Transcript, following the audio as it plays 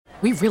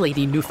We really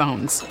need new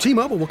phones.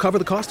 T-Mobile will cover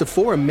the cost of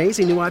 4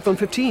 amazing new iPhone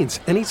 15s,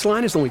 and each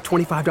line is only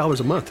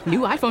 $25 a month. New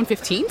iPhone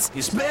 15s?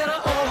 It's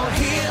better over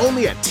here.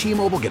 Only at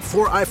T-Mobile, get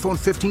 4 iPhone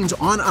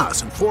 15s on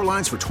us and 4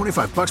 lines for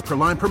 $25 per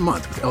line per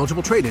month with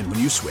eligible trade-in when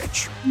you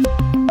switch.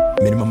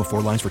 Minimum of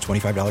 4 lines for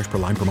 $25 per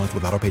line per month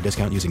with autopay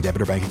discount using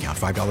debit or bank account.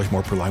 $5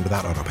 more per line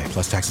without autopay,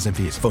 plus taxes and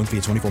fees. Phone fee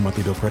at 24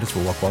 monthly bill credits for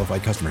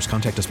well-qualified customers.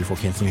 Contact us before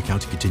canceling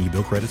account to continue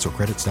bill credits or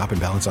credit stop and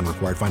balance on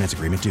required finance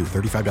agreement due.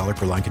 $35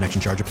 per line connection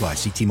charge applies.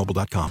 See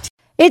T-Mobile.com.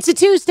 It's a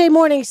Tuesday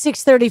morning,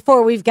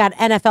 6:34. We've got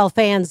NFL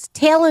fans,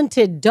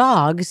 talented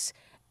dogs,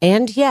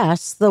 and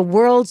yes, the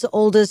world's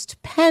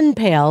oldest pen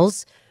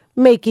pals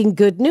making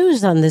good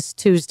news on this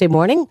Tuesday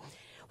morning.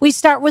 We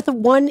start with a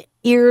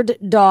one-eared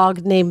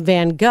dog named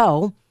Van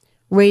Gogh,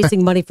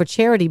 raising money for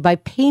charity by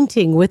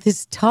painting with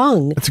his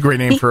tongue. That's a great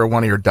name for a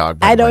one-eared dog.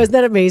 I know, isn't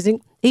that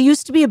amazing? He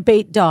used to be a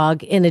bait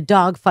dog in a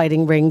dog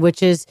fighting ring,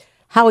 which is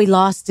how he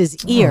lost his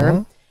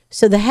ear.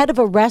 So the head of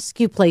a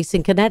rescue place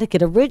in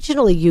Connecticut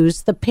originally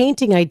used the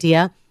painting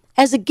idea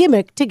as a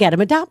gimmick to get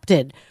him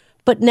adopted.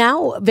 But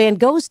now Van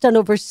Gogh's done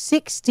over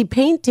 60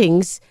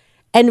 paintings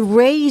and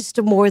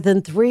raised more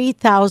than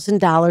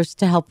 $3,000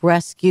 to help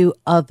rescue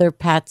other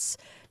pets.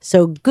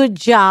 So good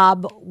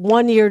job,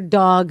 one-eared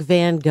dog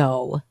Van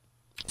Gogh.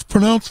 It's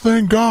pronounced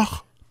Van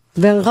Gogh.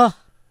 Van Gogh.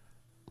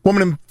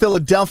 Woman in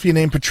Philadelphia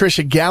named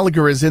Patricia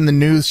Gallagher is in the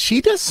news.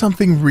 She does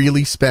something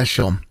really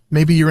special.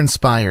 Maybe you're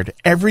inspired.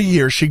 Every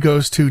year she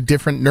goes to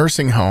different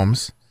nursing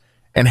homes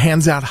and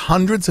hands out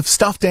hundreds of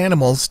stuffed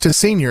animals to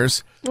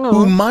seniors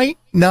who might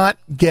not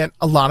get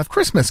a lot of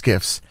Christmas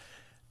gifts.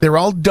 They're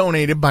all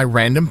donated by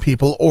random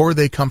people or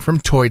they come from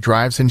toy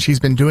drives, and she's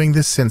been doing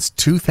this since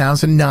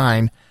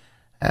 2009.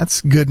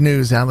 That's good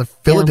news out of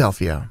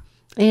Philadelphia.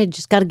 Yeah,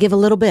 just got to give a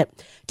little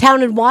bit.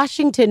 Town in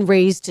Washington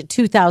raised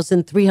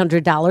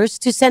 $2,300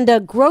 to send a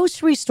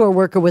grocery store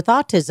worker with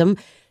autism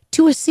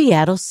to a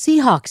Seattle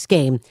Seahawks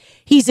game.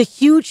 He's a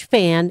huge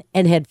fan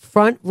and had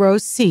front row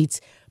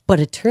seats, but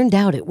it turned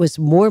out it was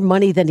more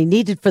money than he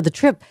needed for the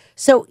trip,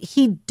 so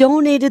he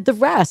donated the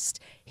rest.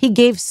 He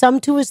gave some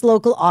to his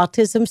local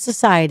autism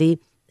society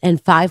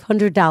and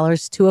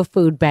 $500 to a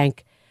food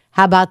bank.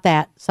 How about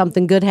that?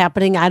 Something good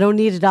happening. I don't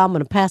need it all. I'm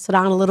going to pass it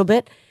on a little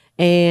bit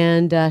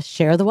and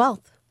share the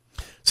wealth.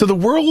 So the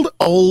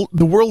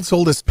world's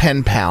oldest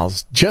pen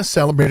pals just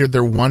celebrated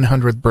their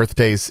 100th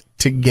birthdays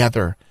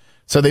together.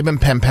 So they've been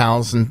pen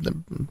pals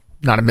and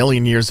not a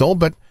million years old,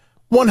 but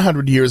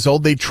 100 years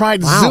old. They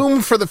tried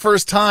Zoom for the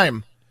first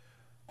time.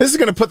 This is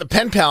going to put the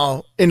pen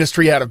pal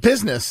industry out of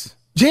business.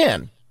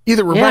 Jan,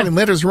 either we're writing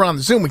letters or on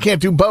Zoom. We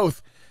can't do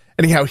both.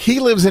 Anyhow,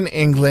 he lives in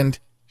England.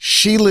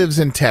 She lives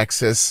in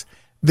Texas.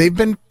 They've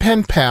been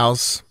pen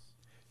pals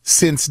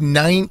since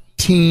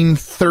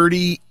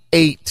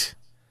 1938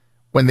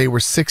 when they were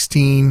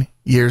 16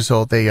 years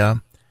old. They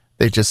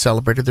just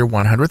celebrated their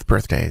 100th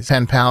birthdays.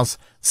 Pen pals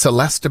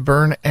Celeste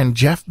Byrne and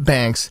Jeff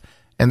Banks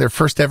and their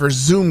first ever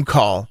Zoom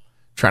call,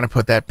 trying to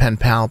put that pen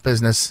pal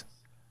business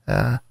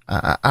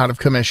out of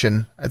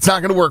commission. It's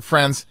not going to work,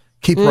 friends.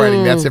 Keep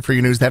writing. That's it for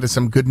your news. That is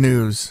some good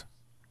news.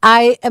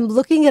 I am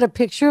looking at a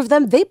picture of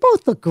them. They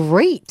both look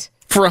great.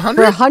 For 100?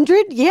 For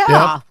 100?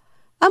 Yeah. Yep.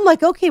 I'm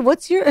like, okay,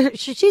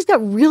 she's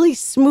got really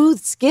smooth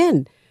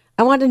skin.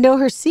 I want to know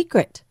her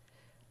secret.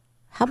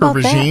 How about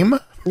her regime?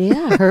 That?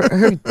 Yeah,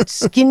 her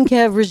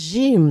skincare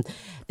regime.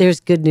 There's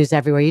good news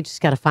everywhere. You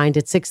just got to find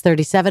it.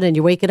 6:37, and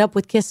you wake it up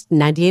with KISS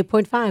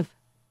 98.5.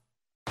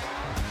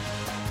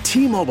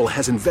 T-Mobile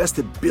has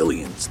invested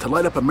billions to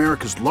light up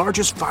America's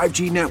largest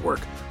 5G network,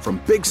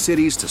 from big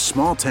cities to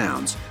small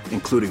towns,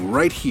 including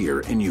right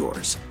here in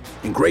yours.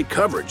 And great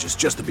coverage is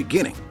just the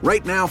beginning.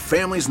 Right now,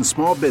 families and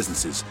small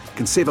businesses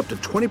can save up to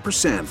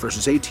 20%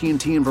 versus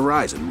AT&T and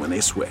Verizon when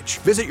they switch.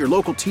 Visit your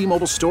local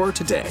T-Mobile store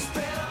today.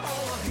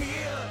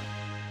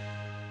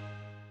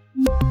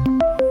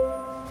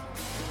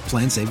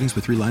 Plan savings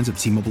with 3 lines of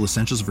T-Mobile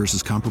Essentials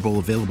versus comparable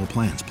available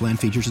plans. Plan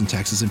features and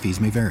taxes and fees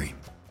may vary.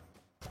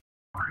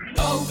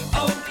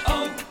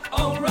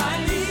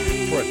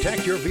 O'Reilly.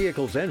 Protect your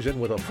vehicle's engine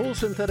with a full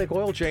synthetic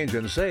oil change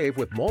and save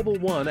with Mobil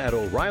 1 at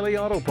O'Reilly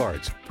Auto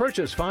Parts.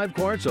 Purchase 5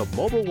 quarts of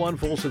Mobil 1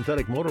 full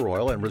synthetic motor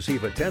oil and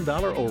receive a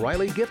 $10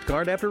 O'Reilly gift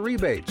card after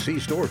rebate. See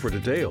store for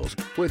details.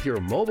 With your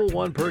Mobil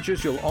 1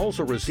 purchase, you'll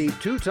also receive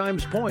 2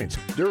 times points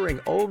during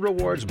O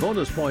Rewards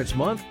Bonus Points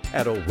Month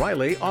at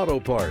O'Reilly Auto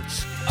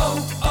Parts.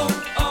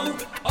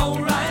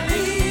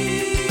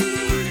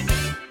 O'Reilly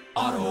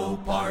Auto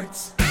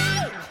Parts.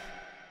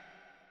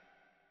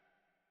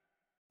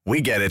 We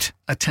get it.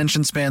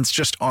 Attention spans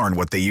just aren't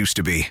what they used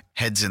to be.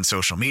 Heads in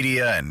social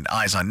media and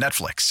eyes on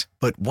Netflix.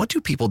 But what do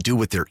people do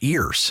with their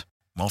ears?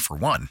 Well, for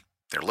one,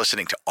 they're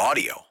listening to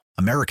audio.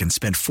 Americans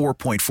spend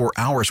 4.4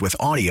 hours with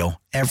audio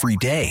every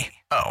day.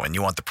 Oh, and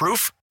you want the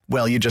proof?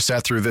 Well, you just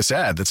sat through this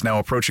ad that's now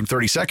approaching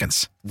 30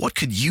 seconds. What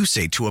could you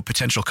say to a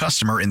potential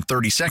customer in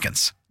 30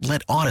 seconds?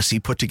 Let Odyssey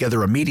put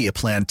together a media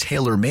plan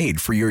tailor-made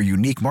for your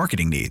unique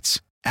marketing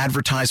needs.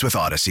 Advertise with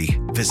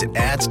Odyssey. Visit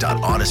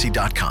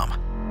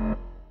ads.odyssey.com.